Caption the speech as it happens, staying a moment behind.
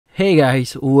Hey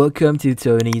guys, welcome to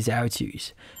Tony's How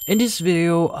To's. In this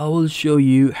video, I will show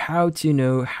you how to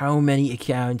know how many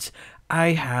accounts I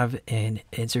have in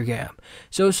Instagram.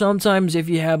 So sometimes if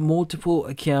you have multiple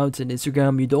accounts in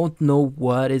Instagram, you don't know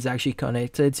what is actually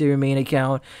connected to your main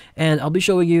account, and I'll be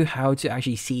showing you how to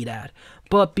actually see that.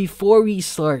 But before we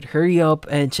start, hurry up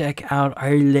and check out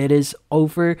our latest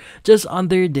offer just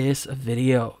under this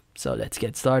video. So let's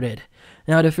get started.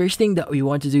 Now, the first thing that we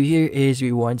want to do here is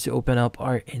we want to open up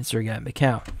our Instagram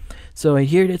account. So in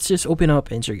here, let's just open up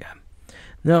Instagram.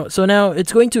 Now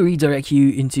it's going to redirect you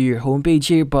into your homepage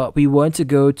here, but we want to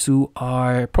go to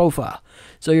our profile.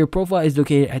 So your profile is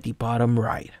located at the bottom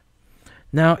right.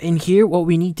 Now in here, what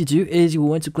we need to do is we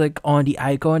want to click on the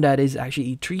icon that is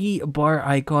actually a 3-bar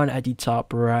icon at the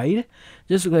top right.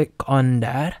 Just click on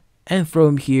that. And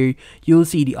from here, you'll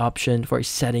see the option for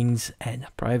settings and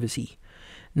privacy.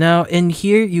 Now in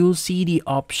here, you'll see the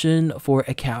option for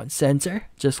account center.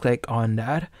 Just click on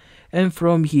that. And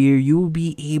from here, you'll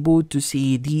be able to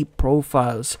see the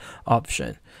profiles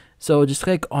option. So just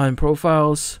click on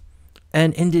profiles.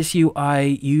 And in this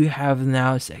UI, you have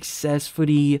now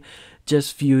successfully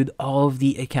just viewed all of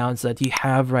the accounts that you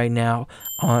have right now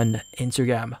on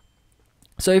Instagram.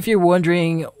 So if you're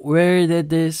wondering where did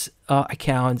this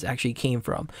accounts actually came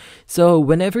from, so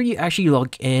whenever you actually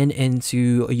log in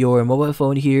into your mobile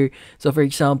phone here, so for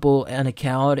example an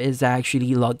account is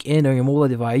actually logged in on your mobile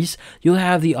device, you'll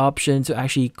have the option to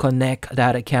actually connect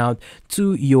that account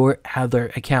to your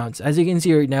other accounts. As you can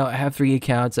see right now, I have 3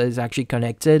 accounts that is actually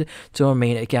connected to our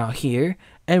main account here.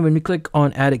 And when we click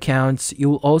on add accounts,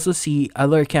 you'll also see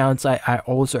other accounts I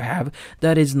also have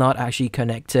that is not actually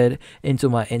connected into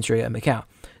my Instagram account.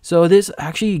 So this is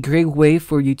actually a great way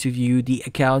for you to view the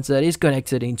accounts that is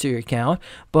connected into your account.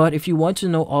 But if you want to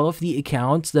know all of the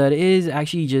accounts that is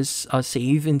actually just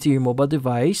saved into your mobile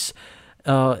device,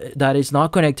 that is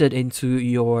not connected into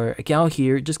your account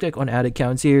here, just click on add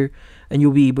accounts here, and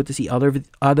you'll be able to see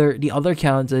the other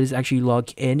accounts that is actually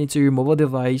logged in into your mobile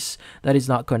device that is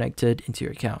not connected into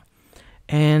your account.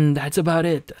 And that's about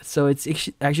it. So it's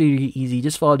actually really easy.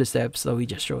 Just follow the steps that we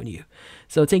just shown you.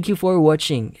 So thank you for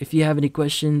watching. If you have any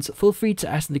questions, feel free to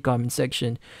ask in the comment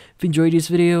section. If you enjoyed this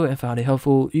video and found it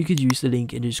helpful, you could use the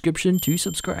link in the description to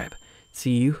subscribe.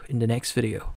 See you in the next video.